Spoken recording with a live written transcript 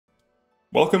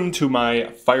Welcome to my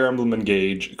Fire Emblem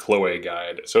Engage Chloe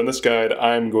guide. So in this guide,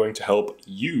 I'm going to help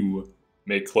you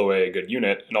make Chloe a good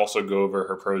unit and also go over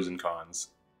her pros and cons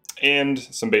and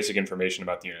some basic information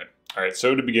about the unit. All right,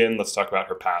 so to begin, let's talk about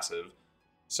her passive.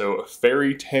 So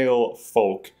Fairy Tale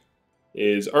Folk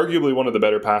is arguably one of the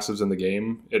better passives in the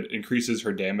game. It increases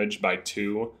her damage by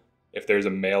 2 if there's a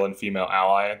male and female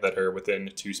ally that are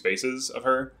within 2 spaces of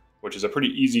her, which is a pretty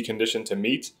easy condition to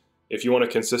meet. If you want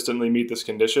to consistently meet this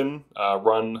condition,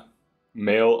 run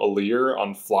male Aleer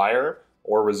on Flyer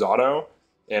or Risotto,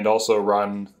 and also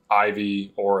run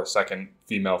Ivy or a second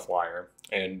female Flyer.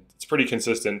 And it's pretty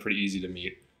consistent, pretty easy to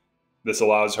meet. This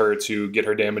allows her to get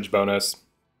her damage bonus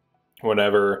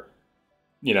whenever,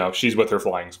 she's with her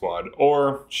flying squad.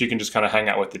 Or she can just kind of hang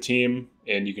out with the team,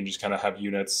 and you can just kind of have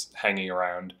units hanging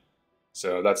around.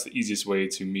 So that's the easiest way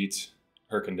to meet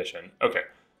her condition. Okay,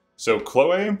 so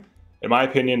Chloe, in my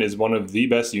opinion, is one of the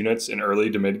best units in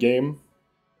early to mid game.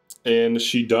 And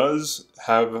she does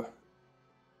have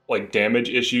damage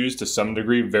issues to some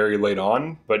degree very late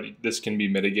on, but this can be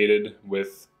mitigated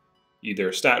with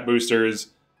either stat boosters,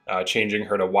 changing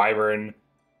her to Wyvern.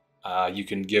 You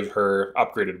can give her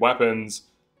upgraded weapons.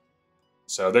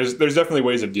 So there's definitely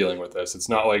ways of dealing with this. It's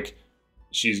not like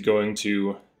she's going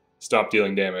to stop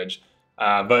dealing damage.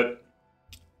 But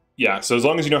yeah, so as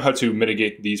long as you know how to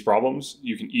mitigate these problems,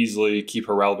 you can easily keep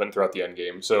her relevant throughout the end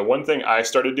game. So one thing I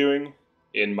started doing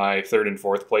in my 3rd and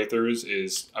 4th playthroughs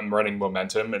is I'm running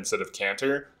Momentum instead of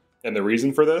Canter. And the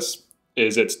reason for this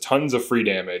is it's tons of free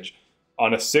damage.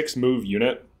 On a 6-move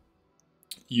unit,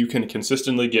 you can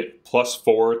consistently get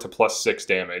 +4 to +6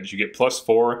 damage. You get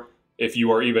 +4 if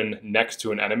you are even next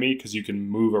to an enemy because you can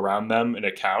move around them and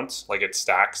it counts, it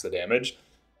stacks the damage.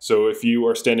 So if you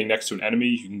are standing next to an enemy,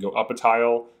 you can go up a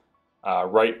tile,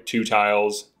 right 2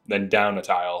 tiles, then down a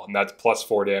tile, and that's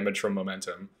 +4 damage from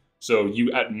Momentum. So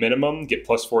you, at minimum, get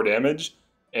 +4 damage,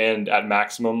 and at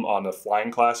maximum on the flying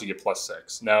class, you get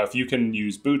 +6. Now, if you can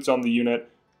use boots on the unit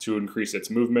to increase its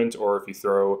movement, or if you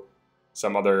throw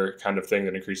some other kind of thing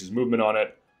that increases movement on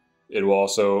it, it will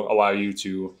also allow you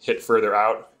to hit further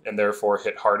out, and therefore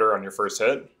hit harder on your first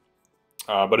hit.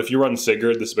 But if you run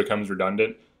Sigurd, this becomes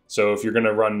redundant. So if you're going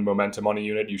to run Momentum on a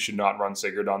unit, you should not run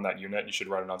Sigurd on that unit. You should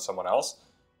run it on someone else.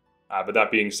 But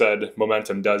that being said,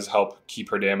 Momentum does help keep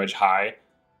her damage high.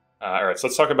 All right, so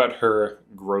let's talk about her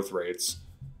growth rates.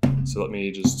 So let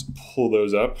me just pull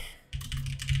those up.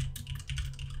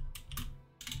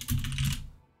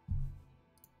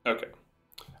 Okay.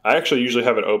 I actually usually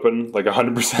have it open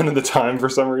 100% of the time for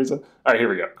some reason. All right, here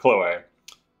we go. Chloe.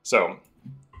 So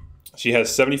she has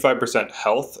 75%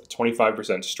 health,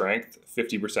 25% strength,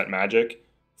 50% magic,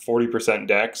 40%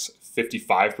 dex,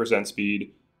 55%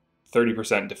 speed,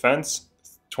 30% defense,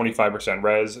 25%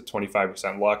 res,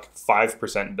 25% luck,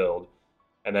 5% build.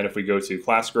 And then if we go to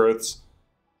class growths,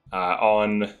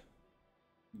 on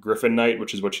Griffin Knight,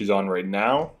 which is what she's on right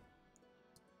now,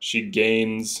 she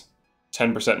gains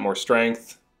 10% more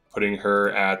strength, putting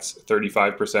her at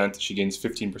 35%. She gains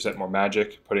 15% more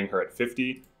magic, putting her at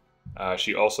 50%.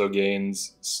 She also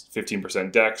gains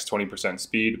 15% dex, 20%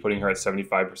 speed, putting her at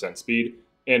 75% speed,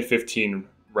 and 15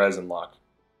 res and luck.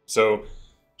 So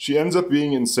she ends up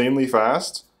being insanely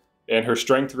fast, and her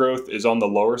strength growth is on the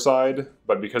lower side,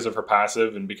 but because of her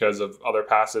passive and because of other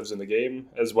passives in the game,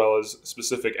 as well as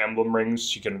specific emblem rings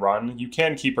she can run, you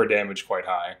can keep her damage quite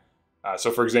high.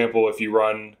 So for example, if you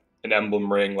run an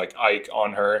emblem ring like Ike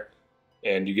on her,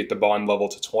 and you get the bond level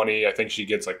to 20. I think she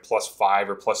gets +5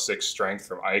 or +6 strength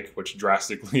from Ike, which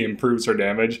drastically improves her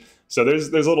damage. So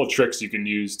there's little tricks you can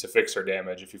use to fix her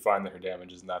damage if you find that her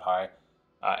damage isn't that high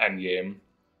endgame.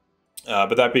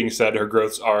 But that being said, her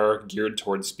growths are geared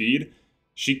towards speed.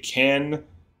 She can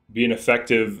be an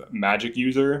effective magic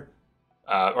user,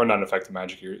 or not an effective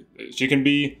magic user. She can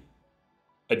be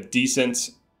a decent...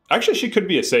 Actually, she could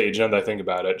be a sage now that I think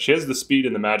about it. She has the speed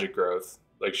and the magic growth.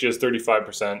 She has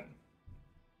 35%.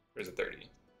 Or is it 30?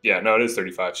 Yeah, no, it is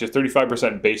 35. She has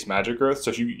 35% base magic growth,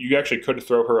 so you actually could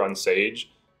throw her on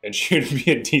Sage, and she would be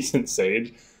a decent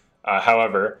Sage.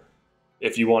 However,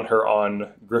 if you want her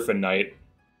on Griffin Knight,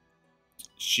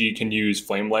 she can use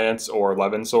Flame Lance or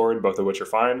Levin Sword, both of which are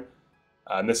fine.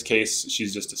 In this case,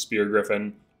 she's just a Spear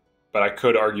Griffin, but I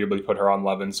could arguably put her on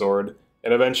Levin Sword,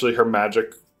 and eventually her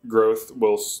magic growth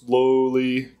will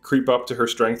slowly creep up to her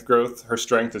strength growth. Her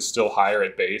strength is still higher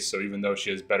at base, so even though she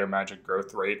has better magic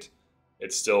growth rate,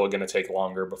 it's still going to take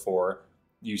longer before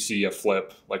you see a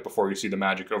flip, before you see the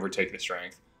magic overtake the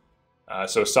strength.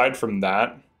 So aside from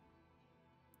that,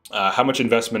 how much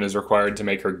investment is required to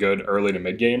make her good early to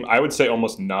mid game? I would say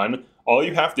almost none. All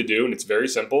you have to do, and it's very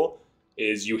simple,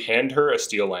 is you hand her a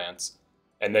Steel Lance,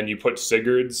 and then you put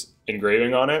Sigurd's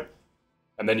engraving on it,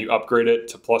 and then you upgrade it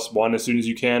to +1 as soon as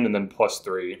you can, and then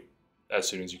 +3 as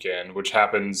soon as you can, which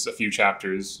happens a few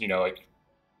chapters, you know, like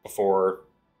before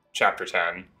chapter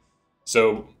 10.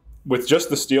 So with just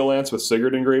the Steel Lance with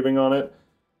Sigurd engraving on it,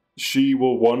 she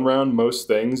will one round most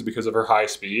things because of her high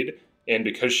speed, and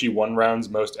because she one rounds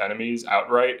most enemies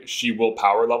outright, she will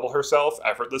power level herself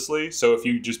effortlessly. So if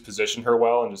you just position her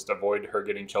well and just avoid her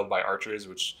getting killed by archers,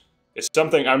 which is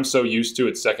something I'm so used to,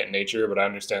 it's second nature, but I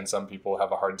understand some people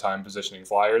have a hard time positioning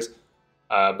flyers.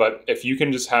 But if you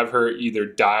can just have her either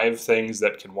dive things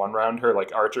that can one round her,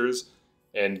 like archers,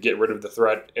 and get rid of the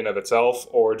threat in of itself,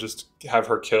 or just have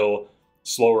her kill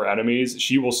slower enemies,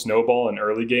 she will snowball in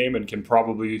early game and can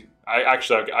probably, I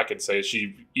could say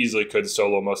she easily could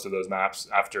solo most of those maps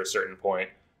after a certain point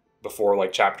before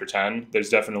like chapter 10. There's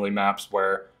definitely maps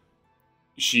where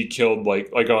she killed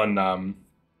like on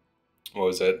what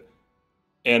was it,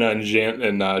 Anna and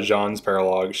Jean's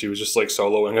paralogue, she was just like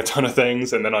soloing a ton of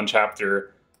things, and then on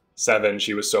chapter 7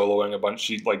 she was soloing a bunch.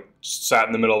 She like sat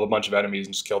in the middle of a bunch of enemies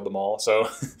and just killed them all. So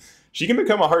she can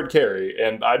become a hard carry,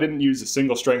 and I didn't use a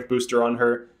single strength booster on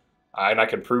her, and I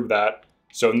can prove that.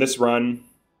 So in this run,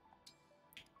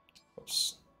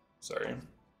 oops, sorry,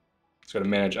 just gotta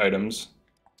manage items.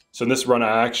 So in this run,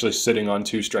 I'm actually sitting on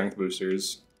 2 strength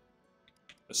boosters,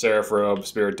 a Seraph Robe,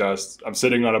 Spirit Dust. I'm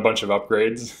sitting on a bunch of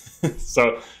upgrades.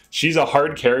 So she's a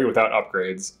hard carry without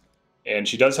upgrades, and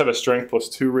she does have a Strength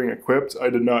 +2 ring equipped. I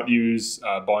did not use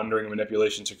Bond Ring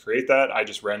Manipulation to create that. I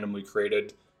just randomly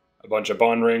created a bunch of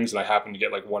bond rings, and I happened to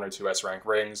get like 1 or 2 S rank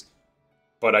rings.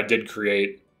 But I did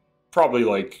create probably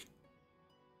like,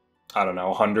 I don't know,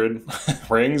 100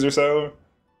 rings or so.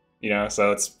 You know,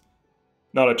 so it's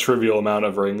not a trivial amount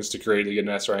of rings to create to get an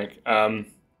S rank.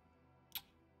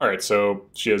 Alright, so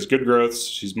she has good growths.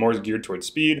 She's more geared towards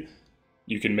speed.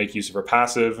 You can make use of her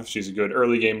passive. She's a good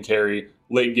early game carry.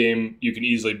 Late game, you can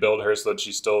easily build her so that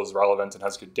she still is relevant and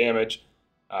has good damage.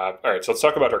 Alright, so let's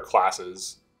talk about her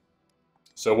classes.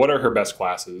 So what are her best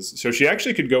classes? So she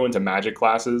actually could go into magic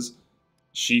classes.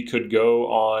 She could go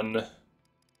on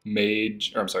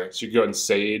mage, or I'm sorry, she could go on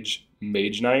sage,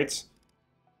 mage knight,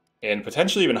 and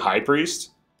potentially even high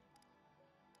priest.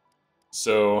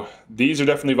 So these are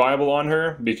definitely viable on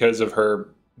her because of her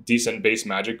decent base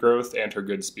magic growth and her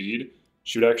good speed.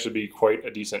 She would actually be quite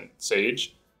a decent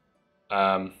sage.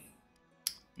 Now,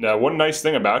 one nice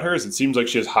thing about her is it seems like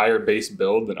she has higher base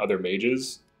build than other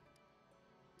mages.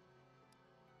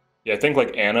 Yeah, I think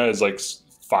like Anna is like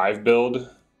 5 build.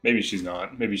 Maybe she's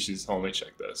not. Maybe she's, let me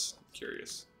check this. I'm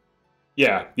curious.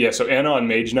 Yeah, so Anna on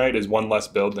Mage Knight is 1 less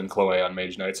build than Chloe on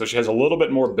Mage Knight. So she has a little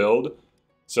bit more build,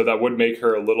 so that would make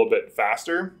her a little bit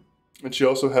faster. And she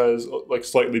also has like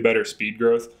slightly better speed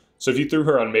growth. So if you threw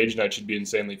her on Mage Knight, she'd be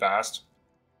insanely fast.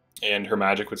 And her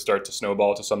magic would start to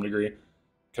snowball to some degree,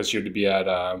 because she would be at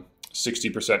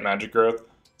 60% magic growth.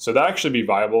 So that actually be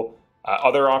viable.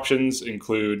 Other options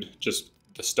include just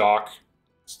the stock,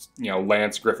 you know,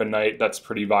 Lance Griffin Knight. That's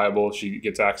pretty viable. She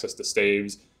gets access to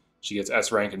staves. She gets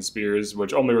S rank and spears,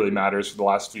 which only really matters for the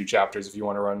last few chapters if you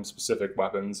want to run specific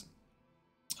weapons.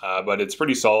 But it's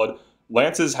pretty solid.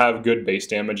 Lances have good base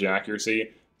damage and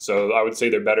accuracy, so I would say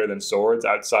they're better than swords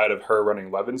outside of her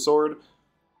running Levin Sword.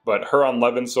 But her on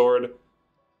Levin Sword,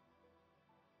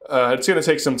 it's going to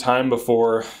take some time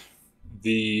before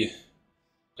the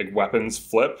like weapons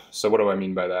flip. So what do I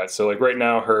mean by that? So like right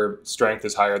now her strength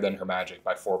is higher than her magic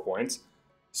by 4 points.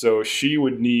 So she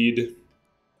would need,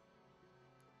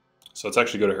 so let's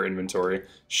actually go to her inventory.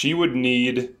 She would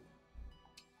need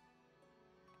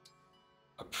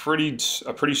a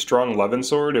pretty strong Levin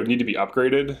Sword. It would need to be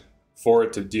upgraded for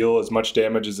it to deal as much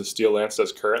damage as the Steel Lance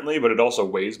does currently, but it also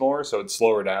weighs more, so it'd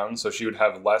slow her down. So she would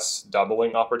have less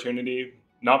doubling opportunity,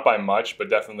 not by much, but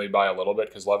definitely by a little bit,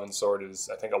 because Levin Sword is,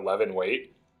 I think, 11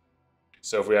 weight.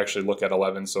 So if we actually look at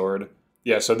 11 Sword,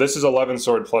 yeah, so this is 11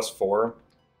 Sword +4.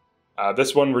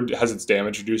 This one has its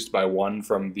damage reduced by 1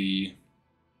 from the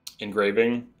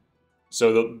engraving.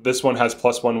 So this one has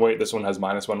 +1 weight, this one has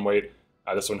 -1 weight.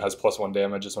 This one has +1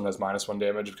 damage, this one has -1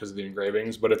 damage because of the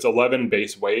engravings, but it's 11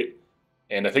 base weight,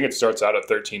 and I think it starts out at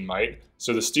 13 might.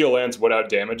 So the Steel Lance would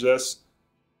out-damage this,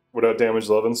 would out-damage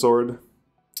Levin Sword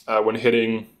when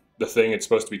hitting the thing it's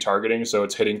supposed to be targeting, so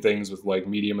it's hitting things with like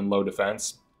medium and low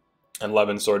defense, and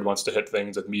Levin Sword wants to hit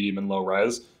things with medium and low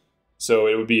res. So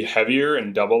it would be heavier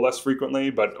and double less frequently,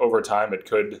 but over time it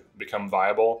could become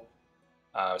viable,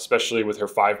 especially with her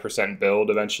 5% build.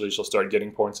 Eventually she'll start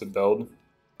getting points of build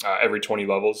every 20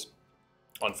 levels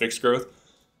on fixed growth.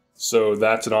 So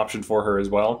that's an option for her as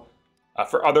well.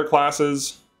 For other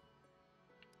classes,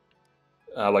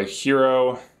 like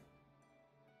Hero,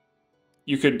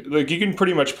 you can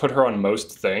pretty much put her on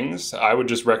most things. I would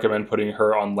just recommend putting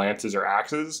her on lances or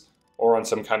axes, or on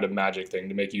some kind of magic thing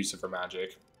to make use of her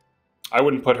magic. I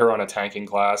wouldn't put her on a tanking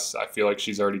class. I feel like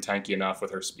she's already tanky enough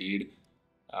with her speed.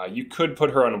 You could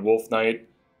put her on Wolf Knight.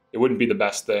 It wouldn't be the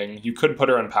best thing. You could put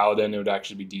her on Paladin. It would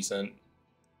actually be decent.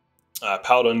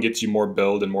 Paladin gets you more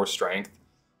build and more strength.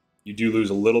 You do lose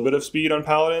a little bit of speed on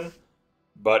Paladin,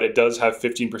 but it does have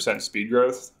 15% speed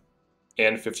growth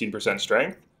and 15%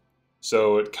 strength.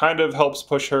 So it kind of helps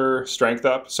push her strength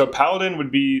up. So Paladin would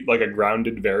be like a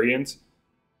grounded variant.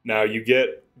 Now you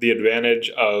get the advantage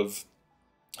of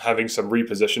having some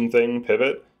reposition thing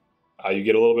pivot. You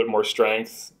get a little bit more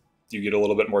strength, you get a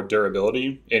little bit more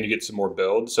durability, and you get some more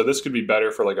build. So this could be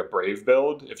better for like a Brave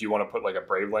build. If you want to put like a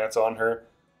Brave Lance on her,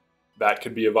 that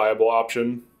could be a viable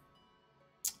option.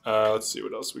 Let's see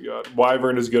what else we got.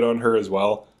 Wyvern is good on her as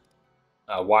well.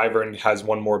 Wyvern has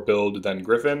one more build than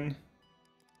Griffin,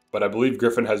 but I believe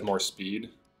Griffin has more speed.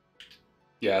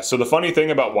 Yeah, so the funny thing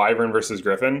about Wyvern versus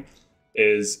Griffin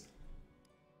is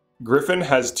Griffin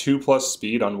has 2+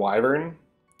 speed on Wyvern,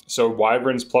 so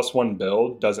Wyvern's +1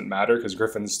 build doesn't matter because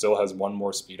Griffin still has 1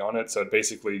 more speed on it, so it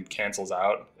basically cancels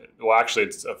out. Well, actually,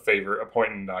 it's a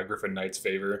point in Griffin Knight's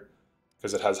favor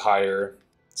because it has higher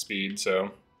speed,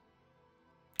 so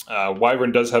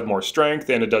Wyvern does have more strength,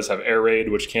 and it does have Air Raid,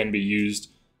 which can be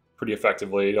used pretty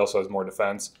effectively. It also has more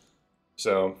defense,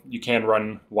 so you can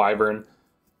run Wyvern,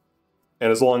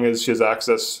 and as long as she has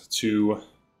access to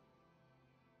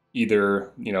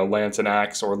either lance and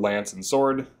axe or lance and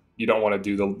sword, you don't want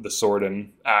to do the sword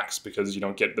and axe because you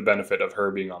don't get the benefit of her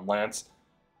being on lance.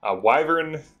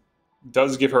 Wyvern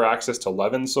does give her access to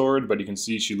Levin sword, but you can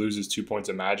see she loses 2 points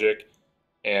of magic,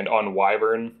 and on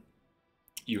Wyvern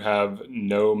you have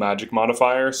no magic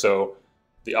modifier, so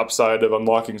the upside of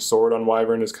unlocking sword on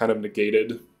Wyvern is kind of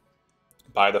negated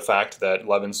by the fact that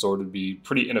Levin's sword would be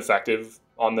pretty ineffective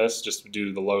on this, just due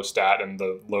to the low stat and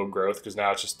the low growth, because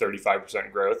now it's just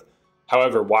 35% growth.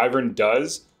 However, Wyvern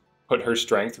does put her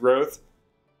strength growth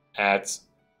at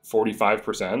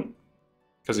 45%,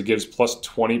 because it gives plus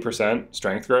 20%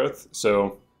 strength growth.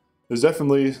 So there's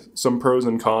definitely some pros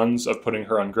and cons of putting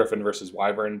her on Griffin versus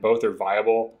Wyvern. Both are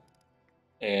viable,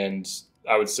 and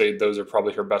I would say those are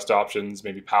probably her best options.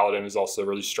 Maybe Paladin is also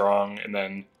really strong, and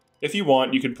then if you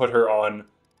want, you could put her on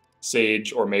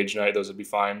Sage or Mage Knight. Those would be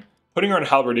fine. Putting her on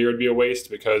Halberdier would be a waste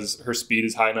because her speed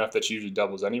is high enough that she usually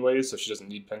doubles anyways, so she doesn't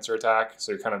need pincer attack.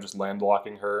 So you're kind of just land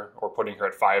blocking her or putting her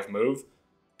at 5 move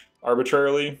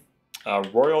arbitrarily.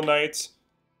 Royal Knight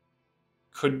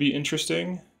could be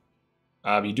interesting.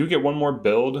 You do get 1 more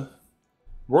build.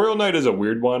 Royal Knight is a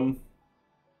weird one.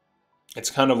 It's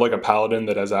kind of like a Paladin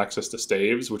that has access to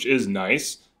staves, which is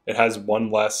nice. It has 1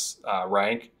 less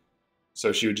rank,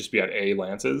 so she would just be at A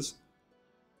lances.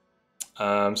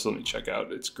 So let me check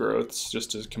out its growths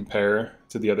just to compare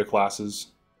to the other classes.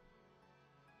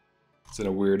 It's in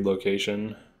a weird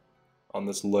location on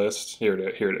this list. Here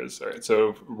it is. All right,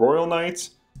 so Royal Knight,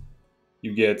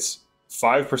 you get 5%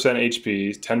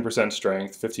 HP, 10%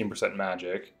 strength, 15%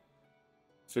 magic,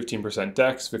 15%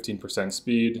 dex, 15%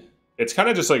 speed. It's kind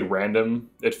of just like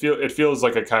random. It feels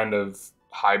like a kind of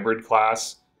hybrid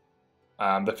class.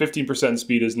 The 15%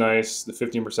 speed is nice, the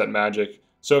 15% magic.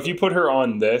 So if you put her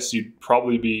on this, you'd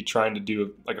probably be trying to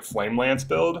do like a Flame Lance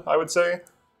build, I would say,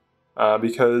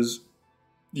 because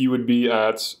you would be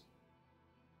at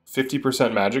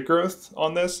 50% magic growth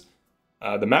on this.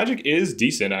 The magic is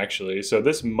decent, actually, so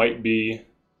this might be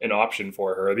an option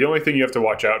for her. The only thing you have to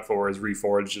watch out for is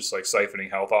Reforge, just like siphoning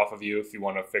health off of you if you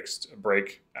want to fix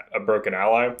a broken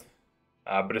ally.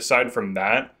 But aside from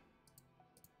that,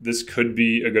 this could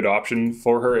be a good option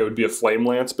for her. It would be a Flame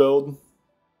Lance build.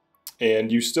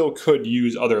 And you still could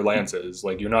use other lances.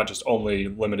 Like, you're not just only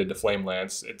limited to Flame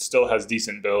Lance. It still has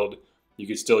decent build. You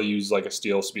could still use like a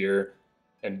Steel Spear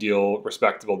and deal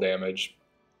respectable damage.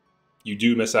 You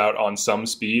do miss out on some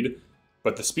speed,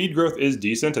 but the speed growth is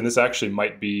decent, and this actually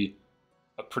might be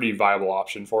a pretty viable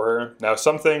option for her. Now,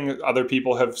 something other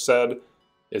people have said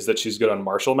is that she's good on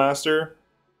Martial Master.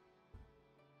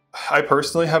 I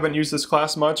personally haven't used this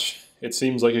class much. It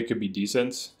seems like it could be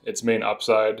decent. Its main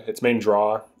upside, its main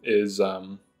draw is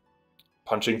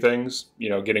punching things,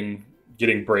 getting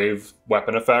brave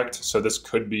weapon effect. So this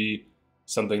could be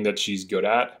something that she's good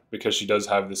at because she does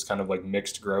have this kind of like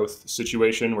mixed growth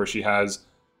situation where she has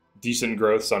decent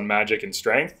growths on magic and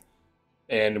strength.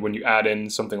 And when you add in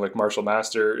something like Martial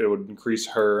Master, it would increase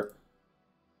her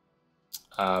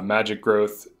magic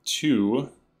growth to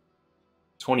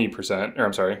 20%, or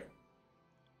I'm sorry,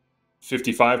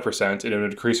 55%, and it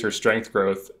would increase her strength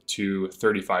growth to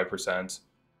 35%,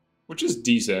 which is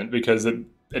decent because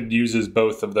it uses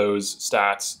both of those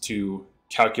stats to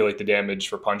calculate the damage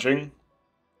for punching.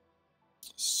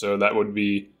 So that would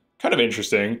be kind of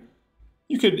interesting.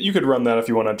 You could run that if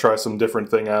you want to try some different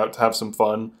thing out to have some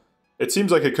fun. It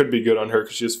seems like it could be good on her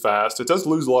because she's fast. It does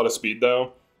lose a lot of speed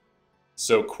though,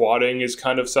 so quadding is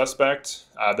kind of suspect.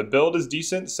 The build is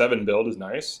decent. 7 build is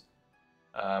nice.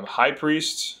 High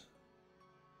Priest.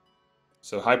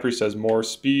 So High Priest has more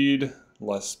speed,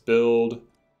 less build,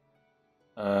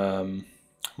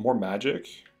 more magic.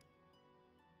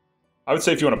 I would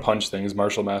say if you want to punch things,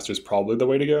 Martial Master is probably the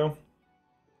way to go.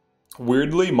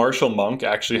 Weirdly, Martial Monk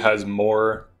actually has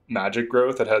more magic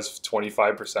growth. It has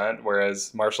 25%,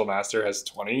 whereas Martial Master has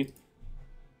 20.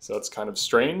 So it's kind of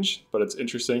strange, but it's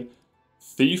interesting.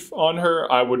 Thief on her,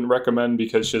 I wouldn't recommend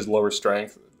because she has lower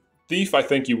strength. Thief, I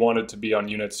think you want it to be on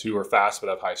units who are fast but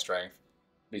have high strength,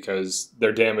 because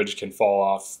their damage can fall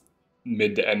off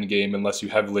mid to end game unless you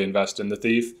heavily invest in the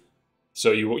Thief.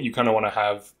 So you kind of want to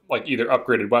have like either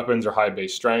upgraded weapons or high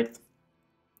base strength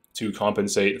to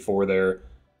compensate for their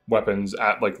weapons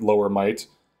at like lower might.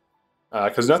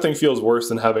 Because nothing feels worse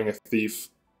than having a Thief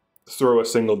throw a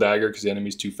single dagger because the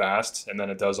enemy's too fast, and then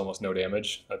it does almost no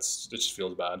damage. It just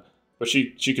feels bad. But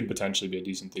she could potentially be a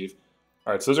decent Thief.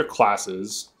 All right, so those are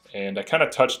classes, and I kind of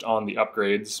touched on the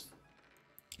upgrades,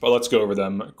 but let's go over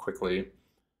them quickly.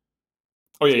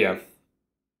 Oh yeah.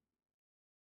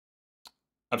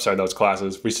 I'm sorry, that was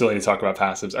classes. We still need to talk about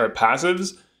passives. All right,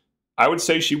 passives. I would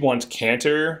say she wants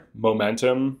Canter,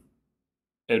 Momentum,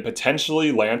 and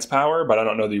potentially Lance Power, but I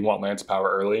don't know that you want Lance Power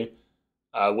early.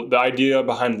 The idea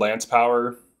behind Lance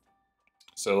Power,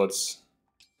 so let's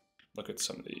look at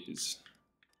some of these.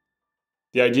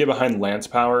 The idea behind Lance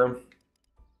Power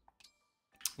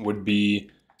would be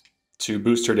to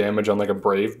boost her damage on like a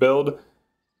Brave build.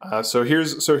 So here are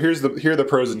the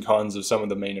pros and cons of some of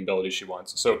the main abilities she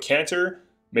wants. So Canter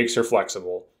makes her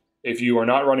flexible. If you are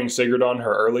not running Sigurd on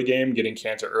her early game, getting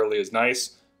Canter early is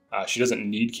nice. She doesn't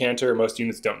need Canter. Most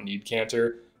units don't need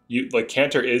Canter.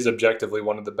 Canter is objectively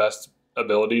one of the best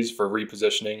abilities for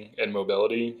repositioning and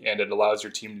mobility, and it allows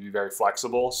your team to be very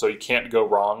flexible, so you can't go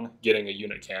wrong getting a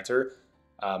unit Canter.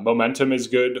 Momentum is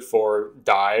good for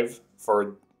dive,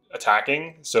 for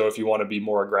attacking, so if you want to be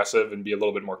more aggressive and be a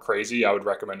little bit more crazy, I would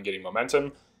recommend getting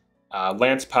Momentum.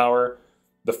 Lance Power,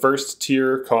 the first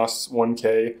tier costs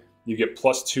 1k. You get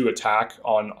 +2 attack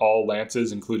on all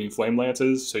lances, including flame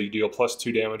lances, so you deal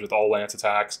 +2 damage with all lance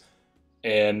attacks,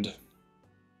 and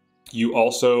you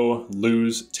also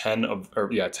lose 10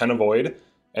 avoid,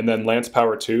 and then Lance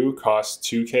Power 2 costs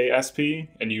 2k SP,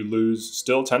 and you lose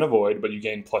still 10 avoid, but you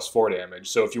gain +4 damage.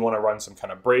 So if you want to run some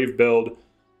kind of Brave build,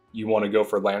 you want to go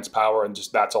for Lance Power, and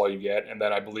just that's all you get. And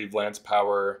then I believe Lance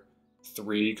Power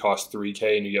 3 costs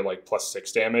 3k, and you get like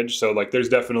 +6 damage. So like there's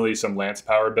definitely some Lance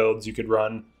Power builds you could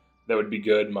run that would be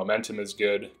good. Momentum is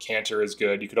good. Canter is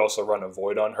good. You could also run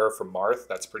Avoid on her from Marth.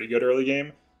 That's pretty good early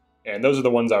game. And those are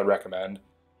the ones I would recommend.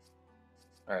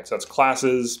 All right, so that's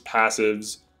classes,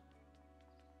 passives.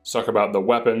 Let's talk about the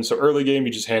weapon. So early game,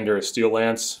 you just hand her a Steel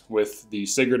Lance with the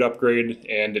Sigurd upgrade,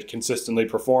 and it consistently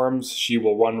performs. She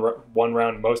will run one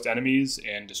round most enemies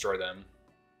and destroy them.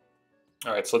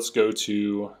 All right, so let's go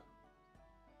to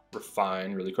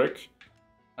Refine really quick.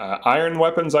 Iron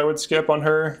weapons I would skip on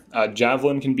her.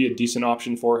 Javelin can be a decent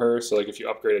option for her. So like if you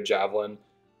upgrade a Javelin,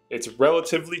 it's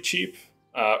relatively cheap.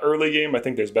 Early game, I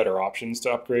think there's better options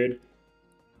to upgrade,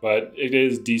 but it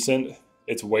is decent.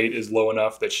 Its weight is low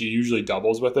enough that she usually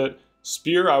doubles with it.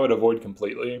 Spear I would avoid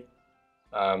completely.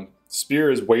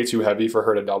 Spear is way too heavy for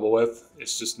her to double with.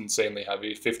 It's just insanely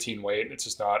heavy, 15 weight. It's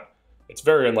just not, it's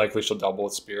very unlikely she'll double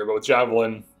with Spear, but with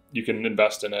Javelin, you can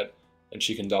invest in it, and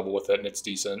she can double with it, and it's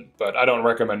decent. But I don't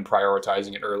recommend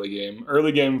prioritizing it early game.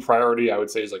 Early game priority, I would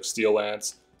say, is like Steel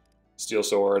Lance, Steel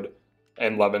Sword,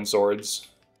 and Levin Swords.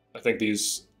 I think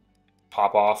these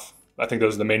pop off. I think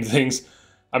those are the main things.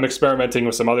 I'm experimenting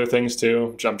with some other things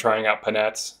too. I'm trying out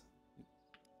Panettes,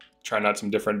 trying out some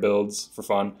different builds for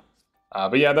fun.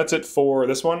 But yeah, that's it for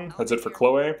this one. That's it for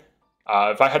Chloe.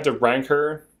 If I had to rank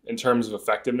her in terms of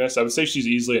effectiveness, I would say she's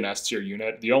easily an S tier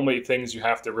unit. The only things you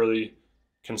have to really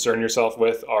concern yourself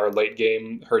with are late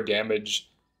game, her damage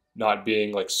not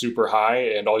being like super high,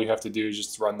 and all you have to do is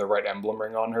just run the right emblem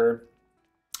ring on her.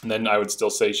 And then I would still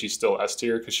say she's still S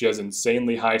tier because she has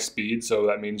insanely high speed, so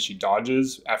that means she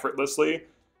dodges effortlessly,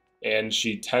 and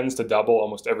she tends to double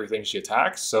almost everything she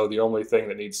attacks, so the only thing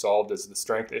that needs solved is the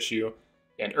strength issue.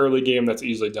 And early game, that's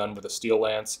easily done with a Steel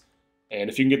Lance. And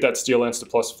if you can get that Steel Lance to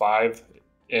 +5,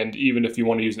 and even if you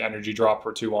want to use an energy drop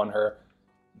or 2 on her,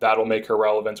 that'll make her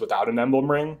relevant without an emblem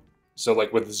ring. So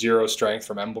like with 0 strength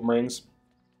from emblem rings,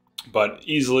 But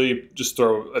easily just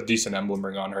throw a decent emblem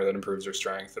ring on her that improves her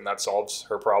strength, and that solves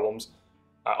her problems.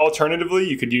 Alternatively,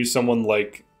 you could use someone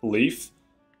like Leaf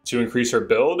to increase her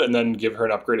build and then give her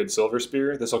an upgraded Silver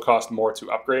Spear. This will cost more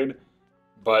to upgrade,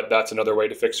 but that's another way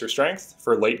to fix her strength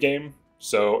for late game.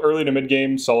 So early to mid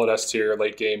game, solid S tier.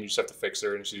 Late game, you just have to fix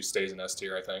her and she stays in S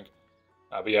tier, I think.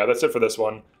 But yeah, that's it for this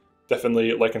one.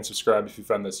 Definitely like and subscribe if you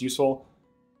found this useful.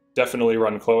 Definitely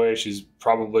run Chloe. She's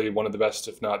probably one of the best,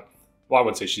 if not, well, I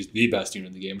wouldn't say she's the best unit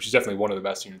in the game. She's definitely one of the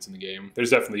best units in the game. There's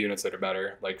definitely units that are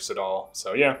better, like Sadal.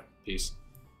 So yeah, peace.